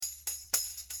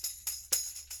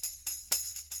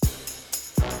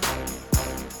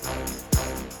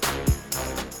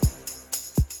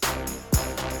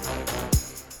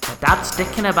That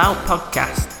Sticking About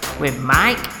podcast with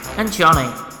Mike and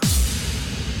Johnny.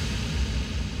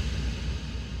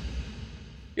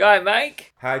 You alright,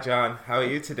 Mike? Hi, John. How are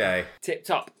you today? Tip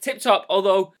top.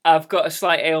 Although I've got a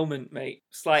slight ailment, mate.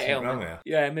 Slight ailment. Wrong,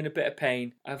 yeah, I'm in a bit of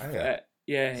pain.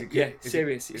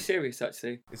 Serious. It's serious,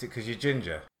 actually. Is it because you're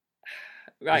ginger?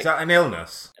 Right. Is that an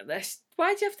illness?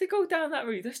 Why do you have to go down that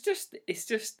route?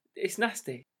 It's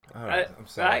nasty. All right, I'm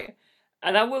sorry. Right?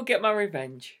 And I will get my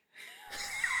revenge.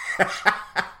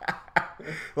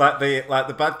 like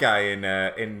the bad guy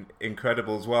in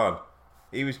Incredibles 1.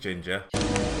 He was ginger.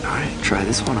 Alright, try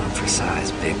this one on for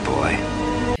size, big boy.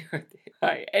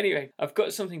 Right, anyway, I've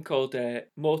got something called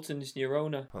Morton's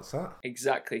Neurona. What's that?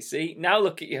 Exactly. See, now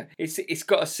look at you. It's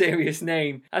got a serious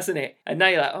name, hasn't it? And now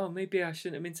you're like, oh, maybe I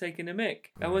shouldn't have been taking a mick.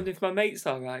 I wonder if my mate's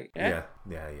all right. Yeah.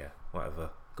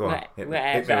 Whatever. Go on. Hit me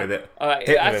with it. All right.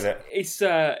 Hit me with it. It's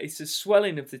a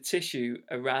swelling of the tissue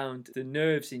around the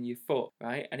nerves in your foot,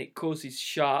 right? And it causes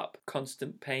sharp,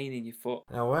 constant pain in your foot.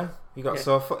 No way. You got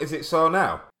sore foot. Is it sore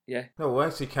now? Yeah. No way.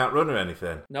 So you can't run or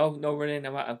anything? No running.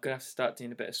 I'm gonna have to start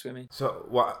doing a bit of swimming. So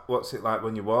what's it like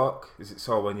when you walk? Is it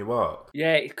sore when you walk?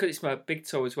 Yeah, because it's my big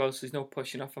toe as well, so there's no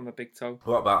pushing off on my big toe.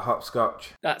 What about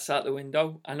hopscotch? That's out the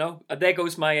window. I know. There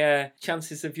goes my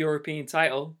chances of European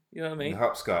title. You know what I mean?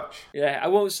 Hopscotch. Yeah, I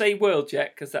won't say world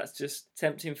yet because that's just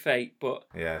tempting fate. But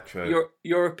yeah, true.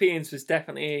 Europeans was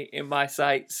definitely in my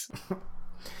sights.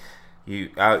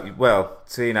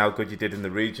 Seeing how good you did in the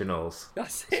regionals.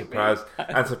 That's it.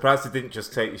 I'm surprised they didn't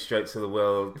just take you straight to the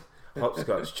World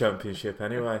Hopscotch Championship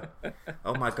anyway.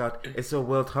 Oh my God, it's a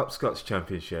World Hopscotch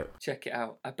Championship. Check it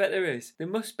out. I bet there is. There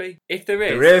must be. If there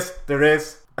is. There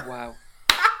is. Wow.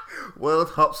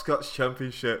 World Hopscotch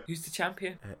Championship. Who's the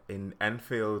champion? In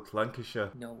Enfield, Lancashire.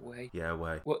 No way. Yeah,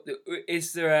 way. What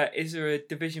is there a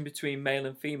division between male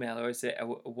and female, or is it a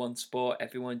one sport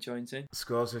everyone joins in?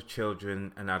 Scores of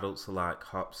children and adults alike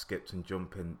hop, skipped and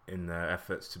jump in their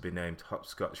efforts to be named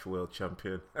Hopscotch World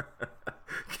Champion.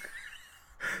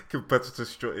 Competitors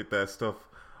strutted their stuff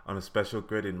on a special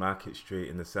grid in Market Street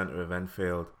in the centre of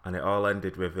Enfield, and it all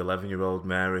ended with 11-year-old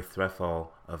Mary Threthall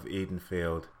of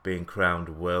Edenfield being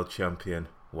crowned world champion.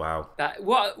 Wow.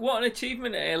 What an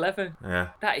achievement at 11. Yeah.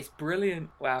 That is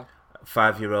brilliant. Wow.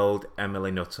 5-year-old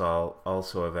Emily Nuttall,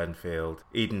 also of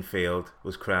Edenfield,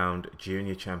 was crowned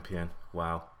junior champion.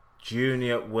 Wow.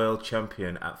 Junior world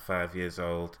champion at 5 years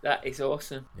old. That is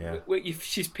awesome. Yeah.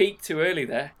 She's peaked too early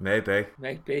there. Maybe.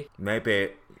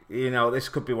 You know, this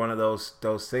could be one of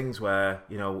those things where,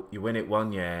 you know, you win it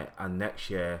one year and next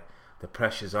year the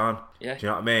pressure's on. Yeah. Do you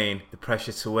know what I mean? The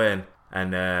pressure to win.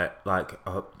 And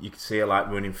you can see her like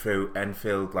running through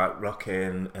Enfield, like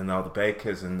rocking, and all the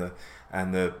bakers and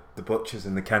the butchers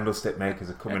and the candlestick makers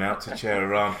are coming out to cheer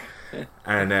her on.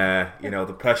 And you know,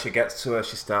 the pressure gets to her.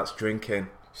 She starts drinking.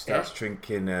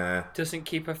 Doesn't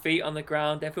keep her feet on the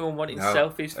ground. Everyone wanting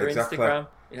selfies for Instagram.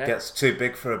 Yeah. Gets too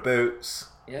big for her boots.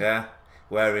 Yeah.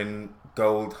 Wearing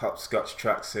gold hopscotch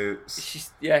tracksuits. She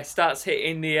starts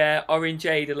hitting the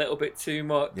orangeade a little bit too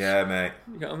much. Yeah, mate.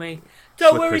 You know what I mean?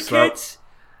 Don't worry, kids.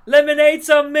 Lemonade's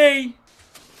on me.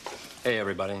 Hey,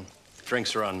 everybody.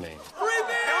 Drinks are on me.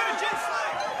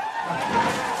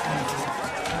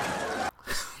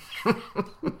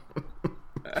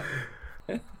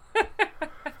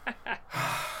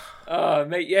 Oh,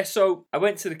 mate, yeah, so I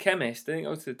went to the chemist. I didn't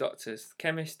go to the doctors. The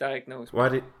chemist diagnosed me. Why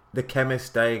did the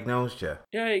chemist diagnose you?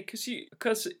 Yeah,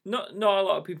 because not a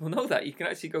lot of people know that. You can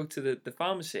actually go to the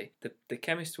pharmacy. The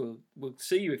chemist will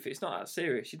see you if it's not that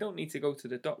serious. You don't need to go to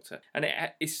the doctor. And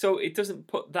it doesn't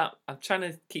put that... I'm trying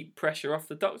to keep pressure off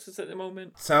the doctors at the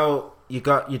moment. So you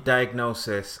got your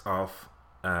diagnosis of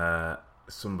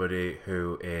somebody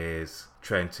who is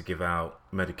trained to give out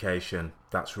medication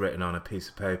that's written on a piece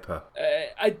of paper.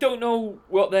 I don't know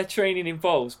what their training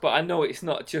involves, but I know it's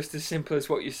not just as simple as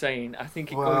what you're saying. I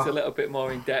think it goes a little bit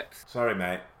more in depth. Sorry,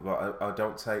 mate, but I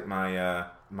don't take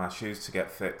my shoes to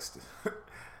get fixed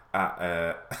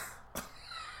at...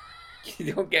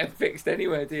 You don't get fixed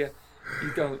anywhere, do you?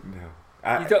 You don't. No.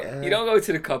 You don't go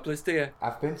to the cobblers, do you?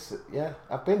 I've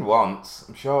been once.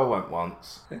 I'm sure I went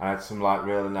once. I had some like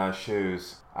really nice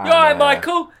shoes. And, you alright,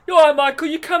 Michael? You alright, Michael?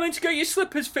 You coming to get your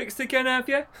slippers fixed again, have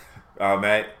you? Oh,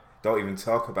 mate, don't even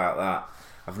talk about that.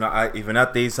 I've not even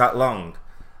had these that long,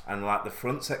 and like the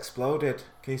front's exploded.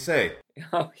 Can you see?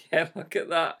 Oh yeah, look at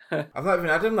that. I've not even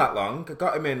had them that long. I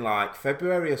got them in like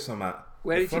February or something.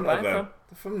 Where did you buy them from?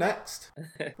 They're from Next.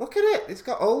 Look at it. It's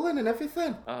got hole in and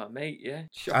everything. Oh, mate, yeah.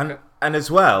 Shocker. And as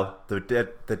well, the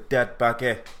dead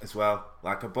baggy as well.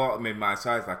 Like I bought them in my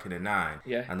size, like in a 9.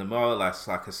 Yeah. And they're more or less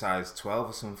like a size 12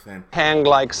 or something. Hang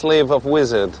like slave of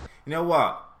wizard. You know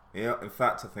what? In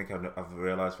fact, I think I've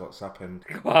realised what's happened.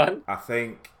 Go on. I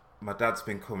think my dad's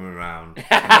been coming around in the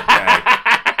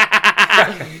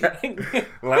day,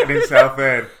 letting himself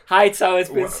in. Hightower's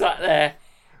been sat there.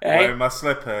 Wearing my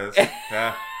slippers.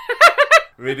 Yeah.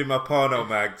 Reading my porno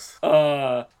mags.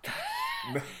 Oh,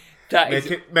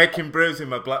 Making brews in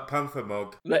my Black Panther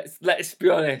mug. Let's be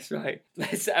honest, right?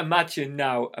 Let's imagine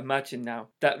now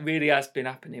that really has been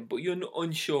happening, but you're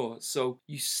unsure, so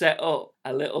you set up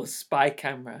a little spy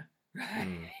camera, right?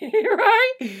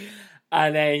 Right?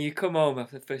 And then you come home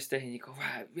after the first day and you go,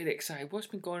 right, really excited. What's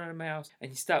been going on in my house?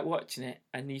 And you start watching it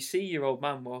and you see your old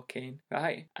man walk in,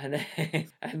 right? And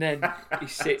then he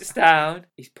sits down.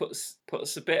 He puts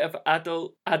a bit of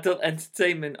adult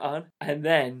entertainment on, and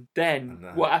then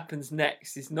what happens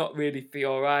next is not really for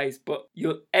your eyes, but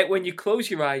when you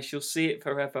close your eyes, you'll see it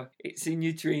forever. It's in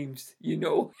your dreams, you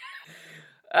know.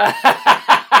 Now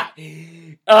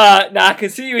I can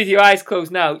see you with your eyes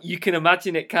closed now. You can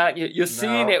imagine it, can't you? You're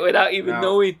seeing it without even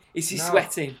knowing. Is he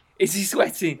sweating? Is he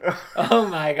sweating? Oh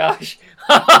my gosh.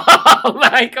 Oh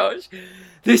my gosh.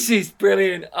 This is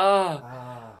brilliant. Hello,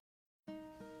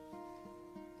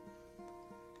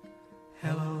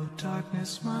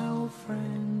 darkness, my old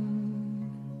friend.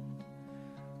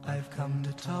 I've come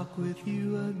to talk with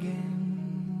you again.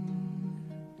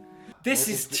 This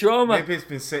is trauma. Maybe he's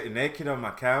been sitting naked on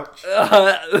my couch.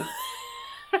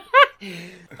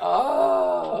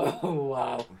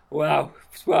 Oh, wow.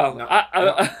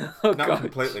 Not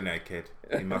completely naked,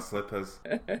 in my slippers.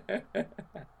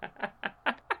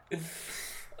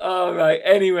 All right.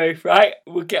 Anyway, right,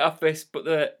 we'll get off this. But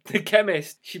the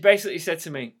chemist, she basically said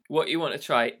to me, "What you want to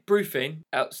try? Brufen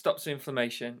stops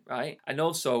inflammation, right? And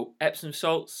also Epsom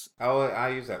salts." Oh, I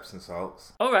use Epsom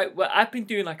salts. All right. Well, I've been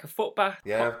doing like a foot bath.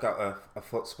 Yeah, I've got a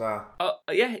foot spa. Oh,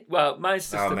 yeah. Well,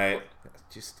 mine's just. Oh, mate,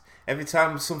 just every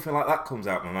time something like that comes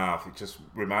out my mouth, it just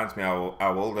reminds me how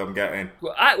old I'm getting.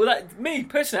 Me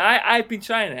personally, I've been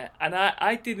trying it, and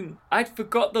I'd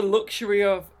forgot the luxury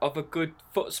of a good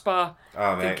foot spa.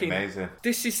 Oh, mate, amazing.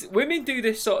 Women do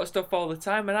this sort of stuff all the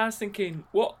time, and I was thinking,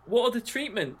 what other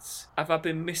treatments have I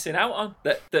been missing out on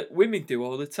that women do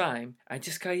all the time? And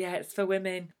just go, yeah, it's for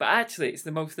women, but actually, it's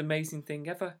the most amazing thing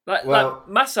ever. Like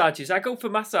massages. I go for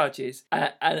massages,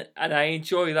 and I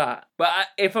enjoy that. But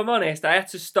if I'm honest, I had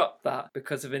to stop that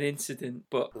because of an incident.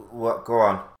 But what? Go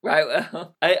on. Right.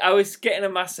 Well, I was getting a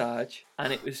massage,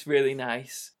 and it was really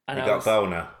nice. And you got a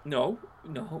boner? No,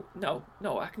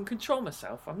 I can control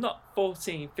myself. I'm not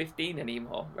 14, 15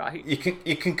 anymore, right? You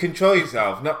can control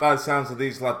yourself, not by the sounds of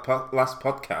these last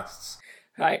podcasts.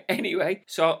 Right, anyway,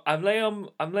 so I'm laying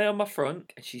on my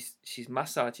front, and she's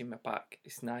massaging my back.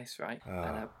 It's nice, right?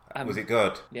 And was it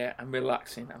good? Yeah, I'm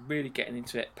relaxing. I'm really getting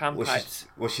into it. Pipes.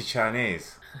 Was she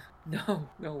Chinese? No,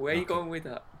 where are you going with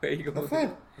that? Where are you going with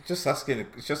that? Just asking,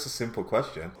 it's just a simple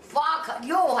question.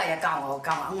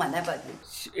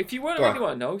 If you really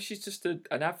want to know, she's just an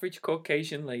average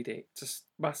Caucasian lady, just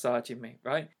massaging me,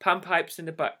 right? Pan pipes in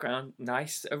the background,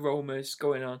 nice aromas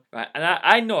going on, right? And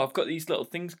I know I've got these little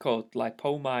things called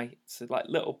lipomi, so like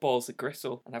little balls of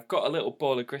gristle, and I've got a little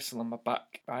ball of gristle on my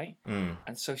back, right?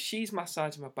 And so she's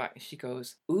massaging my back, and she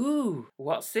goes, "Ooh,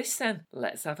 what's this then?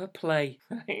 Let's have a play."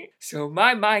 Right? So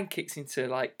my mind kicks into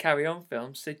like Carry On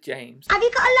film, Sid James. Have you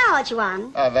got a large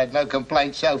one? I've had no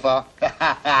complaints so far.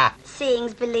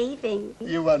 Seeing's believing.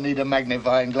 You won't need a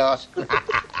magnifying glass.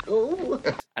 Ooh.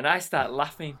 And I start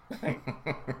laughing. Right?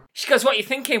 She goes, "What are you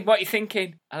thinking? What are you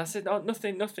thinking?" And I said, "Oh,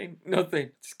 nothing.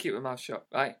 Just keep my mouth shut,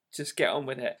 right? Just get on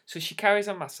with it." So she carries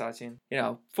on massaging.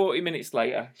 40 minutes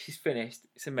later, she's finished.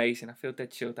 It's amazing. I feel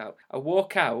dead chilled out. I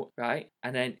walk out, right?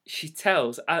 And then she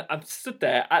tells, I'm stood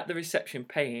there at the reception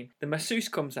paying. The masseuse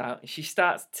comes out and she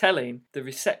starts telling the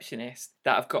receptionist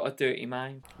that I've got a dirty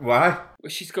mind. Why? Well,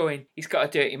 she's going, "He's got a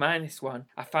dirty mind, this one.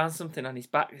 I found something on his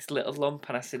back, this little lump."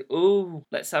 And I said, "Ooh,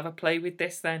 let's have a play with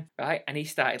this then," right? And he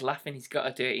started laughing. He's got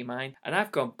a dirty mind. And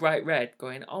I've gone bright red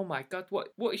going, "Oh my God,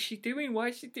 what is she doing? Why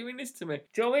is she doing this to me?"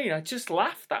 Do you know what I mean? I just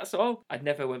laughed, that's all. I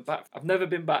never went back. I've never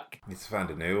been back. You need to find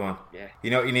a new one. Yeah.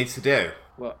 You know what you need to do?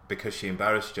 What? Because she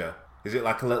embarrassed you. Is it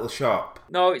like a little shop?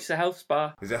 No, it's a health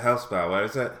spa. Is it a health spa? Where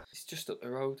is it? It's just up the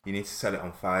road. You need to set it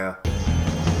on fire.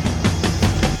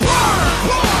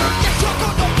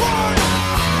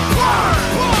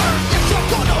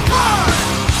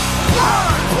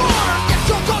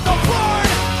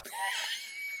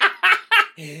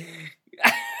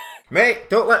 Mate,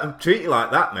 don't let them treat you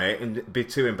like that, mate, and be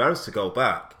too embarrassed to go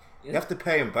back. Yeah. You have to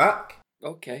pay them back.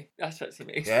 Okay, that's actually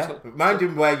makes Remind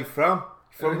him where you're from.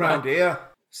 You're from round here.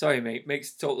 Sorry, mate.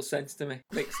 Makes total sense to me.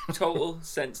 Makes total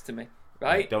sense to me.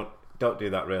 Right? Don't Don't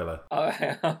do that, really. All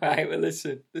right. Well,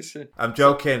 listen. I'm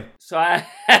joking. So I.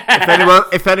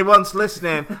 If anyone's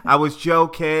listening, I was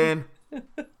joking.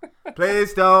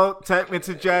 Please don't take me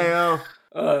to jail.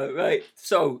 Right.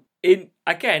 So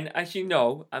again, as you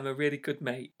know, I'm a really good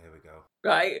mate. Here we go.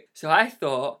 Right. So I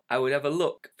thought I would have a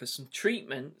look for some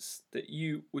treatments that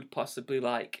you would possibly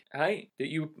like. Right.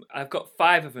 I've got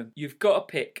 5 of them. You've got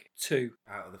to pick 2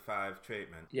 out of the 5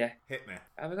 treatment. Yeah. Hit me.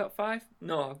 Have I got 5?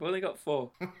 No, I've only got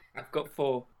 4. I've got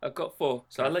 4.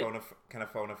 So Can I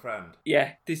phone a friend?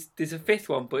 Yeah. There's a 5th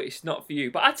one, but it's not for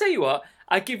you. But I tell you what,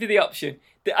 I give you the option.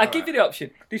 You the option.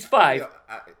 There's 5.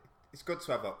 It's good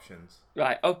to have options.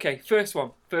 Right. Okay. First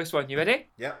one. You ready?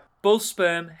 Yep. Bull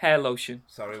sperm hair lotion.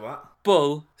 Sorry, what?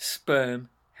 Bull sperm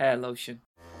hair lotion.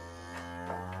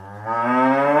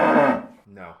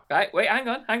 No. Right, wait,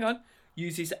 hang on.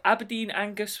 Uses Aberdeen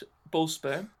Angus bull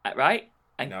sperm, right?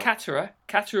 And No.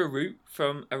 Katara root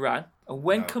from Iran. And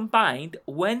when combined,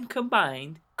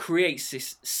 creates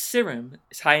this serum.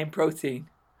 It's high in protein.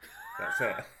 That's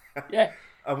it. Yeah.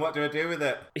 And what do I do with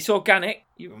it? It's organic.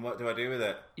 And what do I do with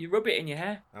it? You rub it in your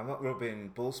hair. I'm not rubbing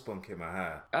bull spunk in my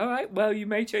hair. All right, well, you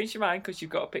may change your mind because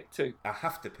you've got to pick 2. I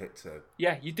have to pick 2.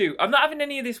 Yeah, you do. I'm not having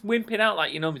any of this wimping out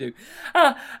like you normally do.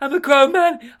 I'm a grown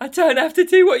man. I don't have to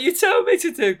do what you tell me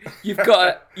to do. You've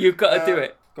got to do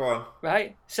it. Go on.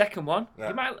 Right. Second one.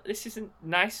 Yeah. This is a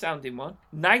nice sounding one.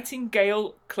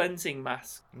 Nightingale cleansing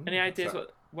mask. Any ideas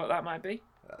what that might be?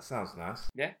 That sounds nice.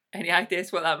 Yeah. Any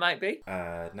ideas what that might be?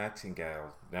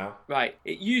 Nightingale. No. Right.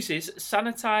 It uses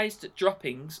sanitized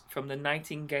droppings from the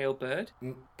nightingale bird.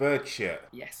 Bird shit.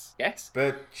 Yes.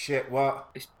 Bird shit. What?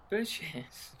 It's bird shit.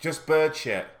 Just bird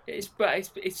shit. It's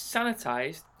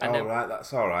sanitized and then Right.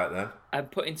 That's all right then. and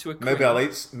put into a cream.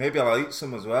 Maybe I'll eat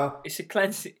some as well. It's a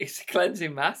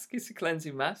cleansing mask.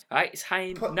 Right. It's high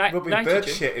in Rubbing nitrogen. bird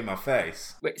shit in my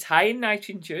face. It's high in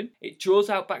nitrogen. It draws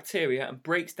out bacteria and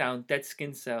breaks down dead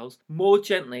skin cells more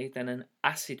gently than an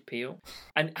acid peel.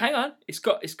 And hang on, it's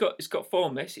got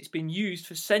formless. It's been used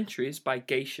for centuries by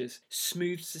geishas.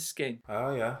 Smooths the skin.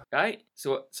 Oh yeah. Right.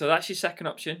 So that's your second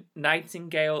option.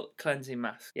 Nightingale cleansing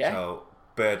mask. Yeah. So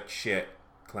bird shit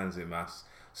cleansing mask.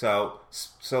 So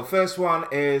first one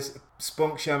is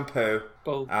spunk shampoo,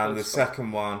 and the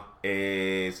second one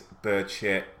is bird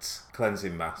shit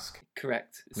cleansing mask.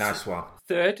 Correct. Nice one.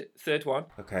 Third one.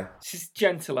 Okay. This is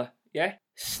gentler. Yeah.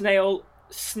 Snail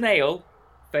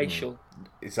facial.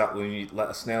 Is that when you let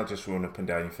a snail just run up and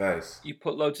down your face? You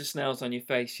put loads of snails on your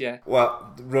face, yeah.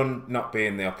 Well, run not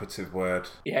being the operative word.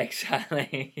 Yeah,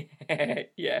 exactly.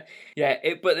 yeah.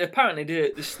 But apparently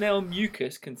the snail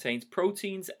mucus contains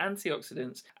proteins,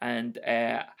 antioxidants, and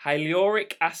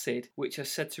hyaluronic acid, which are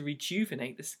said to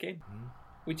rejuvenate the skin.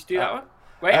 Would you do that one?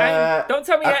 Wait, don't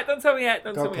tell me yet.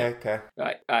 Okay.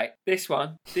 Right. This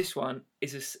one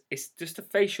is it's just a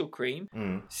facial cream.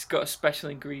 It's got a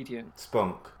special ingredient.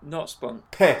 Spunk. Not spunk.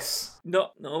 Piss. No,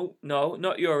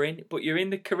 not urine, but you're in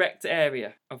the correct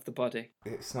area of the body.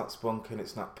 It's not spunk and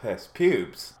it's not piss.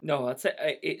 Pubes. No, I'd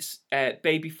say it's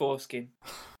baby foreskin.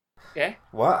 Yeah?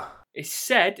 What? It's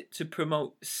said to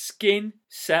promote skin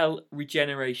cell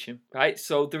regeneration, right?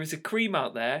 So there is a cream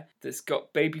out there that's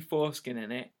got baby foreskin in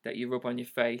it that you rub on your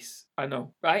face. I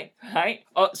know, right?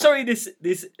 Oh, sorry, this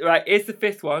right. Here's the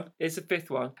fifth one.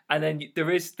 And then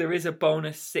there is a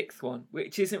bonus 6th one,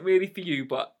 which isn't really for you,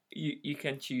 but you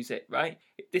can choose it, right?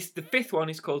 The 5th one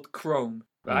is called Chrome,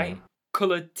 right?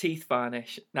 Coloured teeth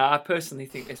varnish. Now, I personally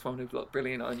think this one would look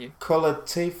brilliant on you. Coloured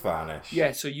teeth varnish?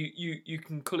 Yeah, so you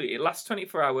can colour it. It lasts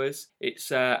 24 hours. It's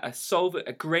a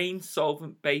grain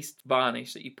solvent-based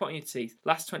varnish that you put on your teeth.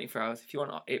 Lasts 24 hours. If you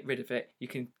want to get rid of it, you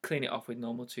can clean it off with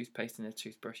normal toothpaste and a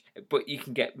toothbrush. But you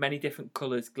can get many different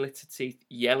colours. Glitter teeth,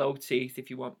 yellow teeth if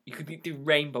you want. You could do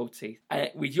rainbow teeth.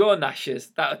 And with your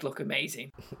gnashers, that would look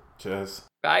amazing. Cheers.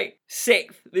 Right?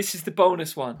 6th. This is the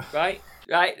bonus one. Right?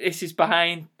 This is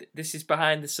behind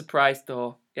the surprise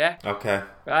door. Yeah? Okay.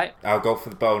 Right? I'll go for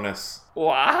the bonus. Wow.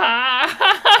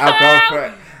 I'll go for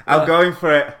it. I'm going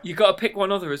for it. You got to pick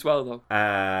one other as well, though.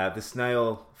 The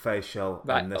snail facial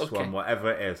and this one,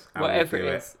 whatever it is. Whatever it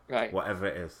is. Right. Whatever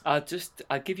it is.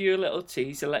 I'll give you a little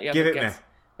tease and let you have Give a it guess. me.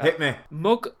 Hit me.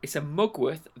 It's a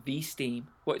Mugworth V Steam.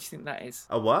 What do you think that is?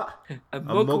 A what?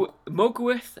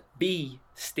 Mugworth V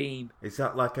Steam. Is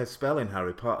that like a spell in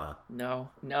Harry Potter? No.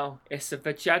 It's a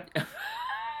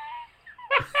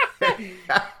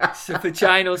It's a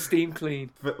vaginal steam clean.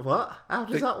 What? How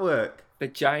does that work?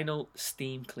 Vaginal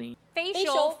steam clean.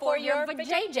 Facial for your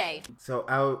vajayjay.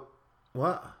 So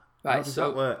what? Right, how does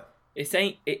that work? It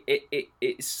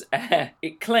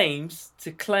claims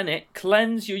to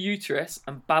cleanse your uterus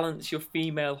and balance your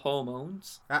female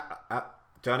hormones.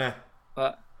 Johnny.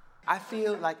 What? I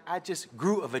feel like I just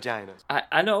grew a vagina.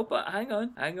 I know, but hang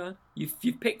on.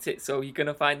 You've picked it, so you're going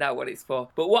to find out what it's for.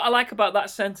 But what I like about that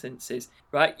sentence is,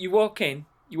 right, you walk into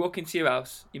your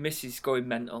house, your missus is going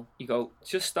mental. You go,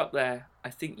 just stop there. I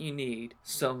think you need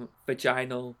some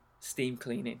vaginal steam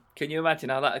cleaning. Can you imagine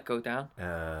how that would go down?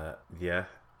 Yeah,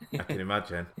 I can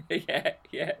imagine.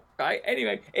 yeah. Right,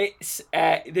 anyway, it's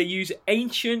they use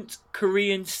ancient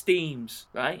Korean steams,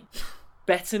 right?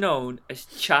 Better known as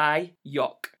chai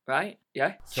yok, right?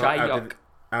 Yeah, So chai yok.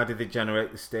 how did they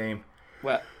generate the steam?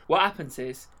 Well, what happens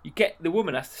is the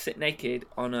woman has to sit naked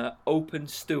on an open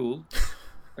stool,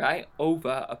 right,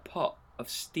 over a pot of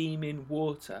steaming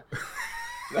water,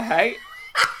 right?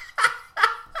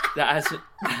 That has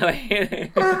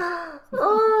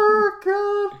Oh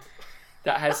God!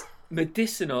 that has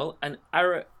medicinal and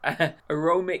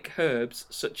aromatic herbs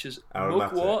such as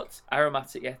mugwort,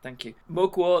 aromatic, yeah, thank you,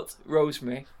 mugwort,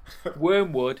 rosemary,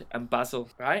 wormwood, and basil,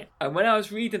 right? And when I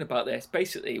was reading about this,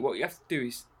 basically what you have to do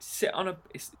is sit on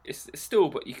it's a stool,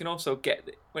 but you can also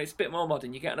when it's a bit more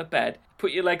modern, you get on a bed,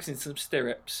 put your legs in some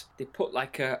stirrups, they put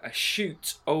like a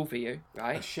chute over you,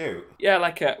 right? A chute? Yeah,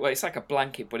 it's like a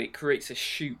blanket, but it creates a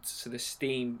chute, so the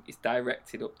steam is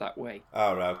directed up that way.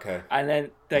 Oh, right, okay. And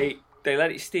then they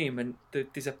let it steam, and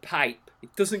there's a pipe.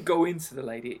 It doesn't go into the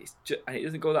lady, and it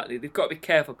doesn't go that way. They've got to be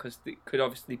careful because it could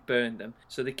obviously burn them.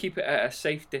 So they keep it at a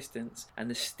safe distance, and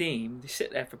the steam, they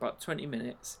sit there for about 20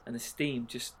 minutes, and the steam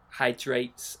just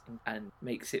hydrates and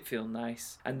makes it feel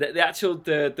nice. And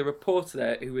the reporter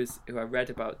there who I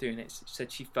read about doing it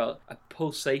said she felt a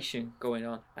pulsation going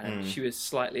on, and she was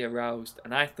slightly aroused.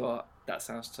 And I thought, that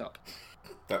sounds top.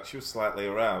 That she was slightly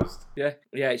aroused. Yeah.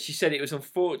 She said it was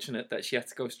unfortunate that she had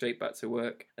to go straight back to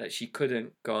work, that she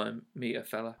couldn't go and meet a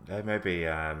fella.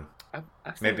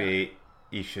 Maybe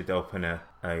you should open a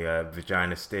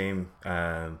vagina steam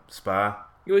spa.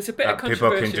 Well, it's a bit of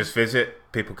controversy.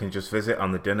 People can just visit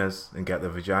on the dinners and get their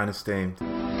vagina steamed.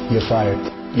 You're fired.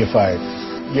 You're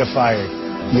fired. You're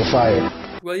fired. You're fired.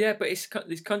 Well, yeah, but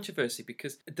there's controversy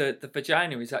because the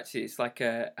vagina is actually, it's like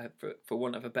for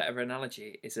want of a better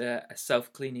analogy, is a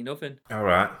self-cleaning oven. All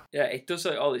right. Yeah, it does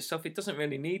all this stuff. It doesn't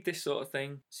really need this sort of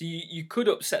thing. So you could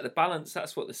upset the balance.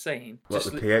 That's what they're saying. What,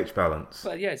 the pH balance?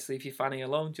 Well, yeah, just leave your fanny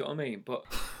alone. Do you know what I mean? But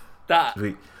that.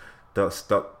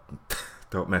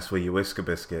 Don't mess with your whisker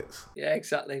biscuits. Yeah,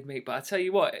 exactly, mate. But I tell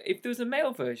you what, if there was a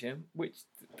male version, which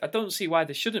I don't see why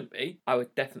there shouldn't be, I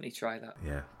would definitely try that.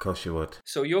 Yeah, of course you would.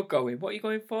 So what are you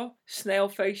going for? Snail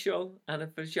facial and a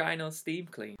vaginal steam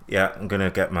clean? Yeah, I'm going to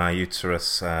get my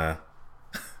uterus, give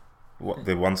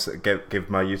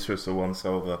my uterus a once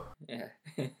over. Yeah.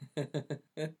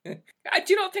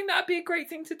 Do you not think that'd be a great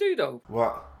thing to do, though?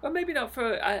 What? Well, maybe not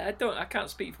for... I can't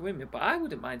speak for women, but I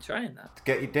wouldn't mind trying that. To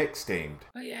get your dick steamed?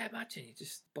 Oh, yeah, imagine you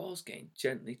just balls getting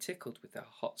gently tickled with the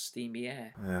hot, steamy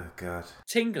air. Oh, God.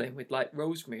 Tingling with, like,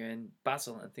 rosemary and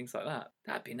basil and things like that.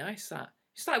 That'd be nice, that.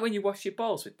 It's like when you wash your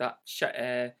balls with that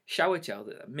shower gel,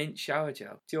 that mint shower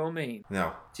gel. Do you know what I mean?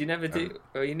 No. Do you never do...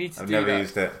 Well, you need to do that. I've never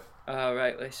used it. Oh,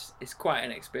 right. It's quite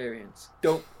an experience.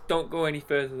 Don't go any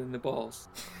further than the balls.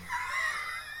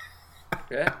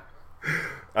 Yeah?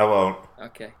 I won't.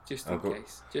 Okay, just in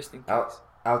case. Just in case.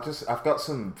 I've got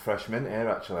some fresh mint here,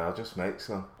 actually. I'll just make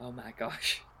some. Oh my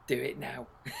gosh. Do it now.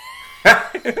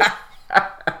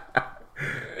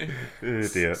 Oh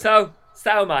dear. So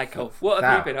Michael, what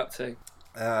have you been up to?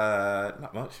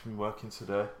 Not much. Been working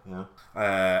today, you know.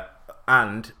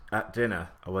 And at dinner,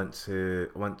 I went to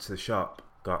the shop.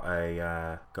 Got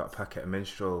a packet of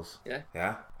minstrels. Yeah.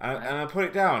 And I put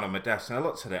it down on my desk and I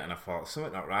looked at it and I thought,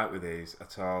 something not right with these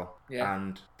at all. Yeah.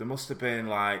 And there must have been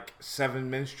like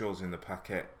 7 minstrels in the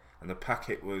packet, and the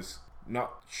packet was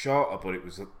not shorter, but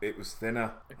it was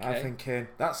thinner. Okay. I'm thinking,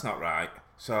 that's not right.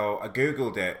 So I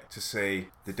googled it to see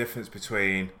the difference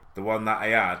between the one that I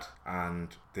had and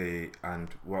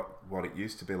what it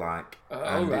used to be like.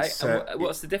 Oh, right. And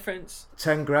what's the difference?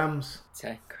 10 grams.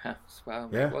 10 grams. Wow.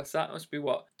 Yeah. What's that? Must be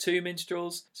what? 2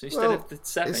 minstrels. So instead of the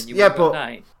 7, you yeah, would have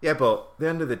 9. Yeah, but at the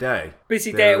end of the day,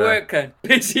 busy day at work, Ken.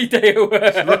 Busy day at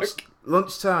work.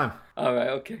 Lunchtime. All right.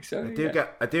 Okay. Sorry.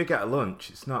 I do get a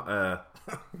lunch. It's not a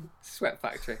sweat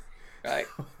factory, right?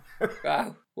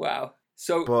 Wow.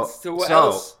 So what so,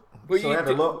 else?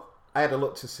 I had a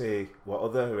look to see what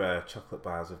other chocolate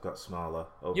bars have got smaller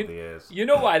over the years. You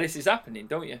know why this is happening,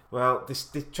 don't you? Well,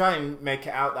 they try and make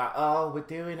it out that, we're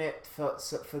doing it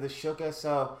for the sugar,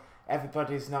 so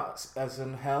everybody's not as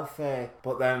unhealthy.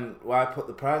 But then, why put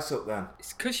the price up then?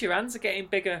 It's because your hands are getting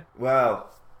bigger. Well,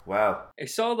 Well,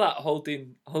 It's all that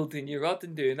holding your rod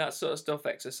and doing that sort of stuff,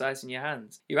 exercising your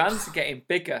hands. Your hands are getting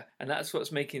bigger, and that's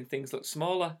what's making things look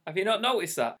smaller. Have you not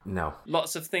noticed that? no.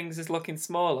 Lots of things is looking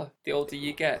smaller the older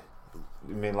you get.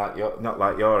 You mean like not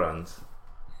like your hands?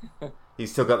 You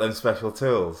still got them special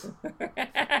tools.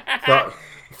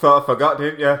 thought I forgot,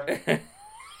 didn't you?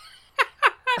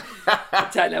 I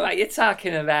don't know what you're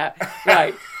talking about.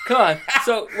 Right, come on.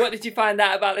 So, what did you find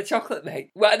out about the chocolate,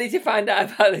 mate? What did you find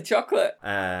out about the chocolate?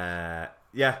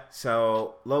 Yeah.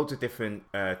 So loads of different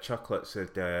chocolates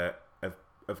have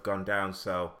gone down.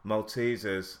 So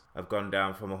Maltesers have gone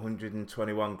down from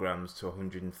 121 grams to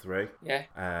 103.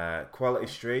 Yeah. Quality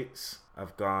Streets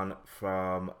have gone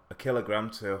from a kilogram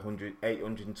to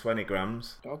 820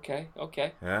 grams. Okay.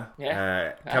 Yeah.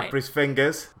 Yeah. Cadbury's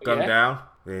Fingers have gone Yeah. down.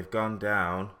 They've gone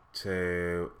down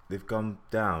to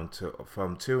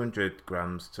from 200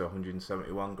 grams to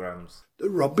 171 grams. The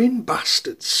robbing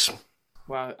bastards.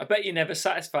 Wow, I bet you're never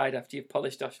satisfied after you've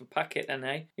polished off your packet then,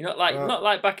 eh? You're not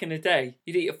like back in the day.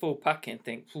 You'd eat a full packet and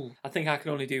think, I think I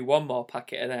can only do one more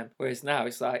packet of them. Whereas now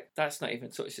it's like, that's not even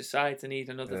touched the sides. I need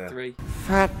another 3.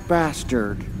 Fat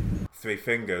bastard. 3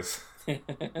 fingers.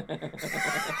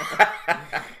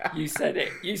 You said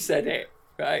it.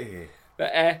 Right. Yeah.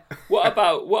 But what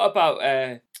about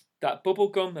that bubble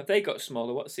gum? Have they got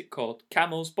smaller? What's it called?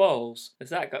 Camel's balls. Has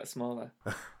that got smaller?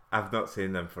 I've not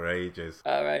seen them for ages.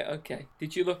 All right, okay.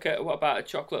 Did you look at what about a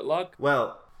chocolate log?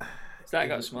 Well, has that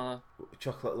got smaller?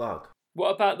 Chocolate log. What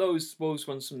about those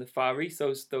ones from the Far East?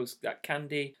 That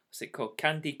candy. What's it called?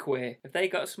 Candy Queer. Have they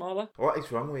got smaller? What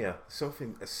is wrong with you?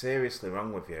 Something seriously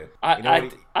wrong with you. I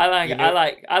like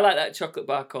that chocolate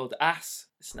bar called Ass.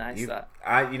 It's nice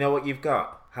You know what you've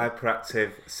got?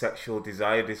 Hyperactive sexual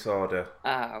desire disorder.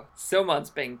 Oh,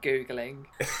 someone's been Googling.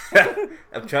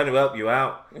 I'm trying to help you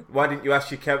out. Why didn't you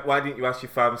ask your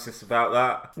pharmacist about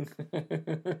that?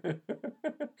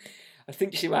 I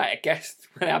think she might have guessed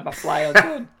when I had my flyer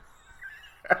done.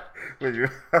 When you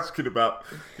asked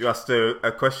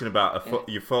a question about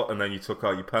your foot and then you took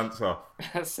all your pants off.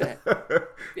 That's it.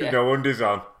 With no undies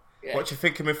on. Yeah. What do you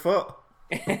think of my foot?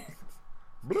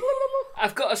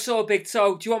 I've got a sore big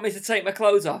toe. Do you want me to take my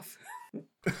clothes off?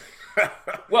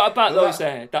 What about those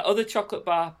there? That other chocolate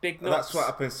bar, Big Nuts? That's what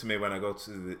happens to me when I go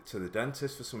to the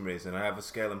dentist for some reason. I have a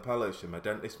scale and polish and my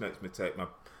dentist makes me take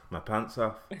my pants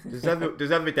off. Does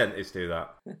every dentist do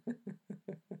that?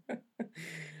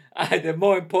 And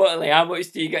more importantly, how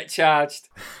much do you get charged?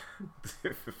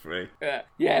 For free.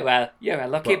 Yeah, well, you're a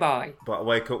lucky boy. But I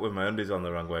wake up with my undies on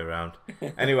the wrong way around.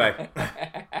 Anyway.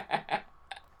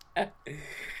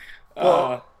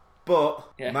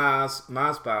 But yeah. Mars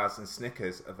bars and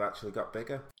Snickers have actually got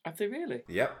bigger. Have they really?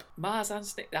 Yep. Mars and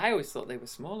Snickers. I always thought they were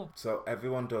smaller. So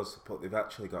everyone does, but they've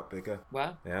actually got bigger.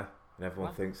 Wow. Yeah. And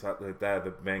everyone thinks that they're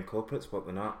the main culprits, but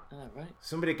they're not. Oh, right.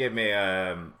 Somebody gave me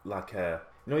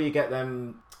you get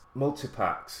them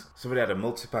multi-packs. Somebody had a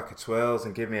multi-pack of twirls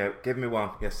and give me one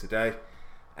yesterday,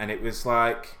 and it was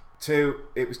like two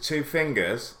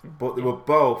fingers, but they were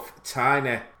both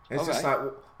tiny. It's just like,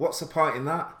 what's the point in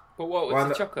that? But what was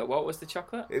the chocolate? What was the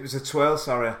chocolate? It was a twirl,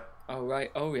 sorry. Oh,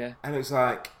 right. Oh, yeah. And it was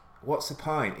like, what's the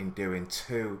point in doing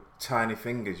 2 tiny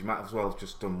fingers? You might as well have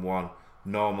just done one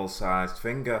normal-sized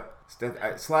finger.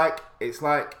 It's like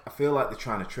I feel like they're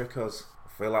trying to trick us. I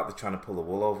feel like they're trying to pull the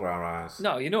wool over our eyes.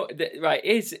 No,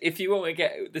 if you want to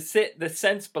get the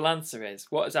sensible answer is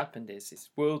what has happened is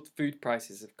world food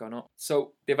prices have gone up.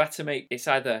 So they've had to it's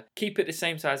either keep it the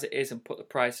same size it is and put the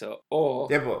price up, or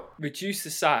reduce the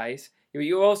size.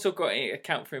 You also got to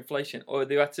account for inflation, or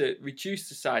they had to reduce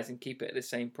the size and keep it at the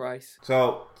same price.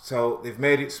 So they've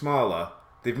made it smaller.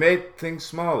 They've made things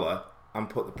smaller and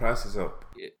put the prices up.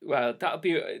 Well,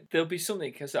 there'll be something,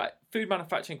 because food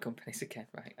manufacturing companies again,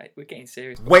 right? We're getting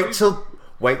serious. Wait for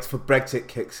Brexit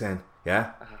kicks in.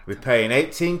 Yeah, we're paying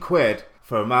 18 quid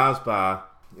for a Mars bar.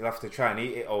 You'll have to try and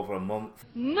eat it over a month.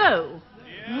 No.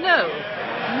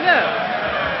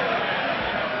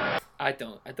 I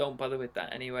don't bother with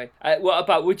that anyway. What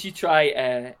about, would you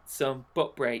try some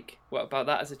Butt Break? What about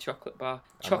that as a chocolate bar?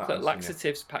 Chocolate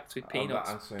laxatives packed with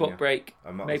peanuts. Butt Break.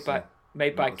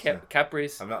 Made by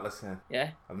Cadbury's. I'm not listening.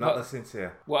 Yeah? I'm not listening to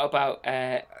you. What about...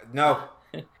 No.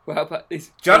 What about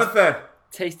this? Jonathan!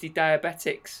 Tasty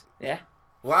Diabetics. Yeah?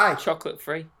 Why? Chocolate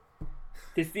free.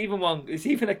 There's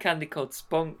even a candy called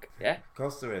Spunk. Yeah? Of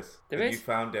course there is. There is? You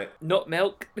found it. Nut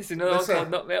Milk. There's another one called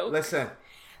Nut Milk. Listen.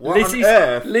 What on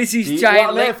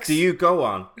earth do you go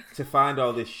on to find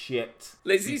all this shit?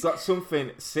 You've got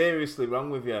something seriously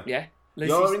wrong with you. Yeah.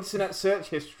 Your internet search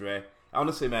history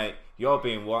Honestly, mate, you're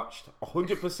being watched.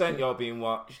 100% you're being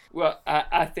watched. Well,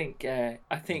 I think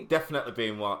Definitely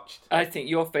being watched. I think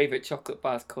your favourite chocolate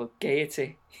bar is called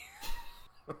Gaiety.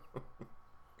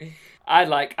 I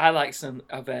like some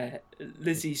of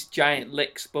Lizzie's Giant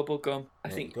Licks bubble gum. I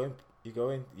think you're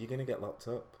gonna get locked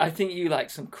up. I think you like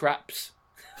some Craps.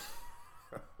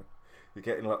 You're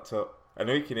getting locked up. I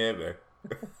know you can hear me.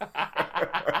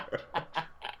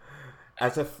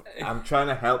 I'm trying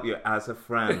to help you as a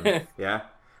friend. Yeah,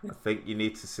 I think you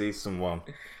need to see someone,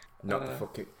 not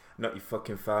your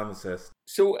fucking pharmacist.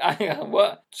 So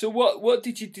what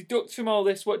did you deduct from all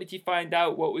this? What did you find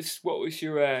out? What was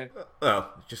your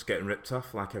Well, just getting ripped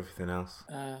off like everything else.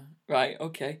 Right,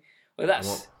 okay. Well,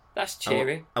 that's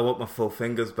cheery. I want my full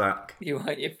fingers back. You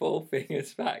want your full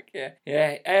fingers back,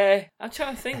 yeah. I'm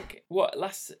trying to think. What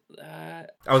last? I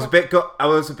was a bit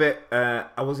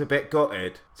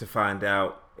gutted to find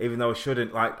out. Even though I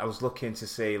shouldn't, I was looking to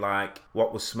see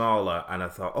what was smaller, and I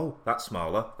thought, oh, that's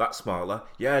smaller.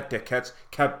 Yeah, dickheads,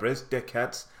 Cadbury's,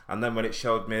 dickheads. And then when it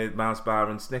showed me Mars Bar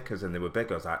and Snickers, and they were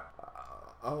big, I was like,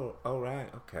 oh, right,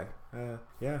 okay.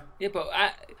 Yeah. Yeah, but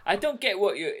I don't get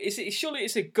what you. Surely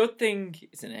it's a good thing,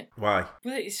 isn't it? Why?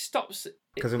 Well, it stops.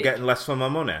 Because I'm getting less for my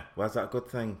money. Why's that a good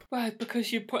thing? Well,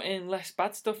 because you're putting less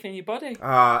bad stuff in your body.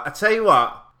 I tell you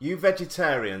what, you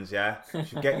vegetarians, yeah,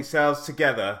 should get yourselves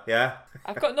together, yeah.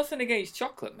 I've got nothing against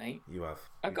chocolate, mate. You have.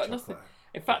 I've got nothing.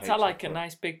 In fact, I like chocolate. A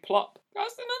nice big plop.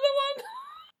 That's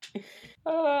another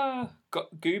one.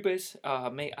 Got goobers.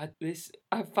 Mate,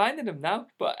 I'm finding them now.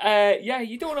 But yeah,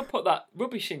 you don't want to put that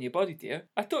rubbish in your body, do you?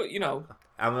 I thought,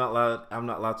 I'm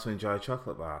not allowed to enjoy a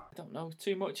chocolate bar. I don't know.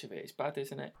 Too much of it is bad,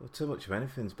 isn't it? Well, too much of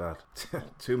anything's bad.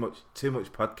 Too much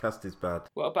podcast is bad.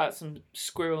 What about some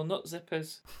squirrel nut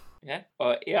zippers? Yeah?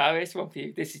 Oh, yeah, here's one for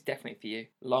you. This is definitely for you.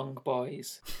 Long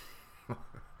boys.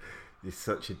 You're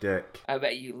such a dick. I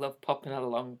bet you love popping a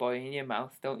long boy in your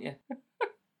mouth, don't you?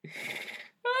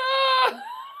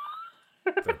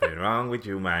 Something wrong with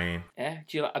you, man. Yeah,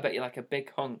 I bet you like a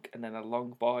big hunk and then a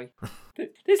long boy.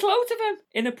 There's loads of them.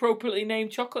 Inappropriately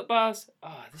named chocolate bars.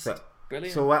 Oh, this is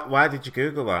brilliant. So why did you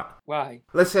Google that? Why?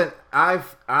 Listen,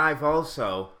 I've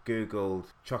also Googled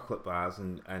chocolate bars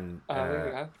and there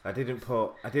we go. I didn't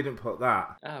put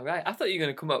that. Oh, right. I thought you were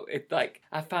going to come up with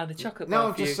I found a chocolate bar. No,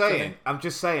 I'm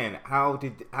just saying. How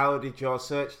did your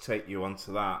search take you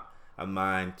onto that? And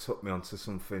mine took me onto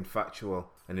something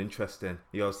factual and interesting.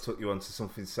 Yours took you onto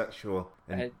something sexual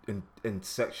and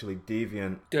sexually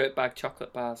deviant. Dirtbag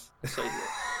chocolate bars.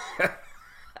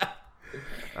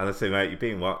 Honestly, mate, you're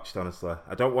being watched, honestly.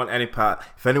 I don't want any part.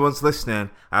 If anyone's listening,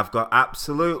 I've got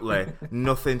absolutely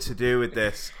nothing to do with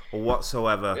this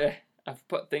whatsoever. Yeah, I've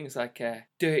put things like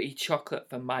dirty chocolate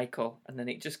for Michael, and then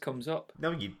it just comes up.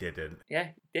 No, you didn't. Yeah,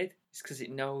 it did. It's because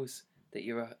it knows that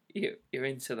you're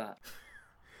into that.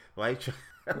 Why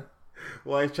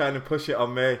are you trying to push it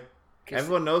on me?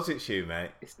 Everyone knows it's you,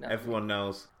 mate. Everyone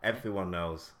knows. Everyone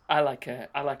knows. I like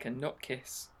a nut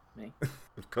kiss, me.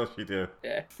 Of course you do.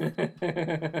 Yeah.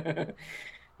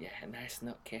 Yeah, a nice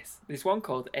nut kiss. There's one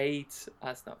called AIDS.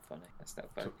 That's not funny. It's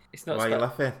not. Why are you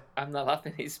laughing? I'm not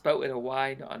laughing. It's spelt with a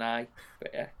Y, not an I.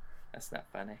 But yeah, that's not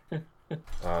funny.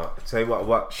 I'll tell you what I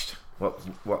watched. What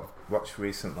watched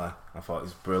recently? I thought it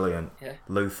was brilliant. Yeah.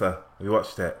 Luther. Have you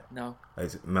watched it? No.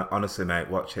 Honestly, mate,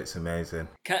 watch it. It's amazing.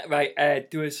 Right.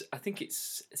 There was. I think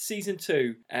it's season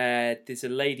 2. There's a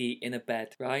lady in a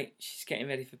bed. Right. She's getting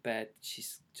ready for bed.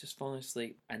 She's just falling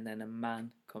asleep, and then a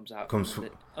man comes out.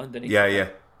 Underneath.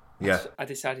 Yeah. I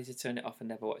decided to turn it off and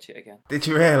never watch it again. Did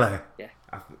you really? Yeah.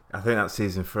 I think that's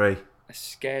season 3. It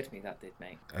scared me, that did,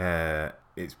 mate.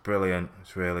 It's brilliant.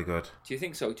 It's really good. Do you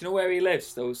think so? Do you know where he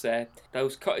lives? Those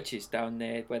cottages down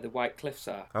there where the White Cliffs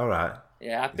are. All right.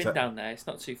 Yeah, I've been down there. It's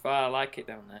not too far. I like it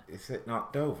down there. Is it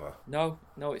not Dover? No,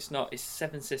 it's not. It's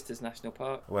Seven Sisters National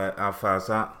Park. How far is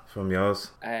that from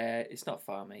yours? It's not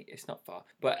far, mate. It's not far.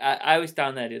 But I was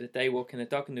down there the other day walking the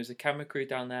dog, and there was a camera crew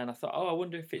down there, and I thought, I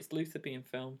wonder if it's Luther being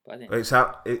filmed. But I didn't. It's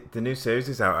out. The new series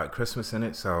is out at Christmas, isn't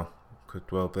it? So could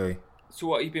well be. So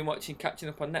what have you been watching, catching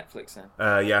up on Netflix then?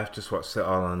 Yeah, I've just watched it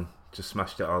all on, just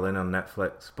smashed it all in on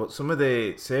Netflix. But some of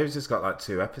the series has got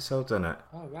 2 episodes on it.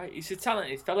 Oh, right. He's a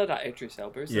talented fella, that Idris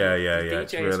Elba, isn't he? Yeah,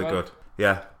 it's really good.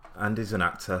 Yeah, And he's an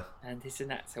actor. And he's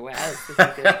an actor. What else does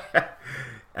he do?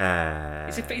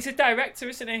 He's a director,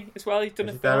 isn't he? As well, he's done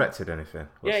a film. Directed anything?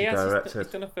 What's he directed? He's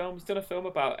done a film. He's done a film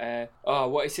about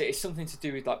what is it? It's something to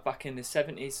do with like back in the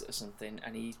 70s or something.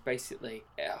 And he's basically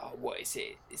what is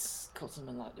it? It's called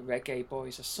something like the Reggae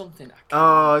Boys or something.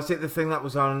 Is it the thing that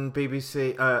was on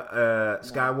BBC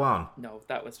Sky One? No,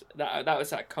 that was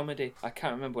that comedy. I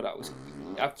can't remember what that was.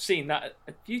 I've seen that.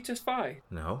 Have you just fired?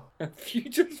 No. Have you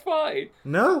just fired?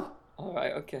 No. All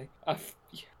right. Okay.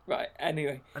 Right.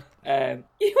 Anyway, you have, haven't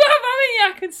you?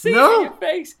 I can see it in your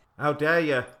face. How dare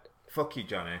you? Fuck you,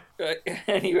 Johnny.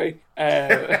 Anyway,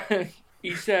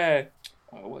 he's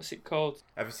what's it called?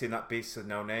 Have you seen that Beasts of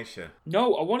No Nation?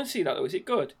 No, I want to see that though. Is it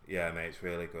good? Yeah, mate, it's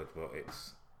really good, but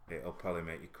it'll probably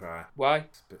make you cry. Why?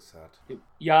 It's a bit sad.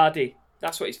 Yardy.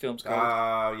 That's what his film's called.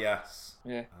 Oh, yes.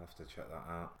 Yeah. I'll have to check that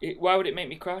out. Why would it make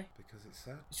me cry? Because it's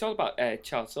sad. It's all about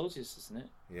child soldiers, isn't it?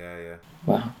 Yeah.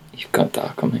 Wow, you've got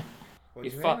dark on me. What do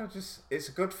you mean? It's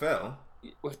a good film.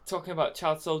 We're talking about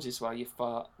child soldiers while you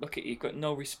fart. Look at you, you've got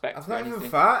no respect I've for not anything.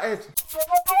 even farted.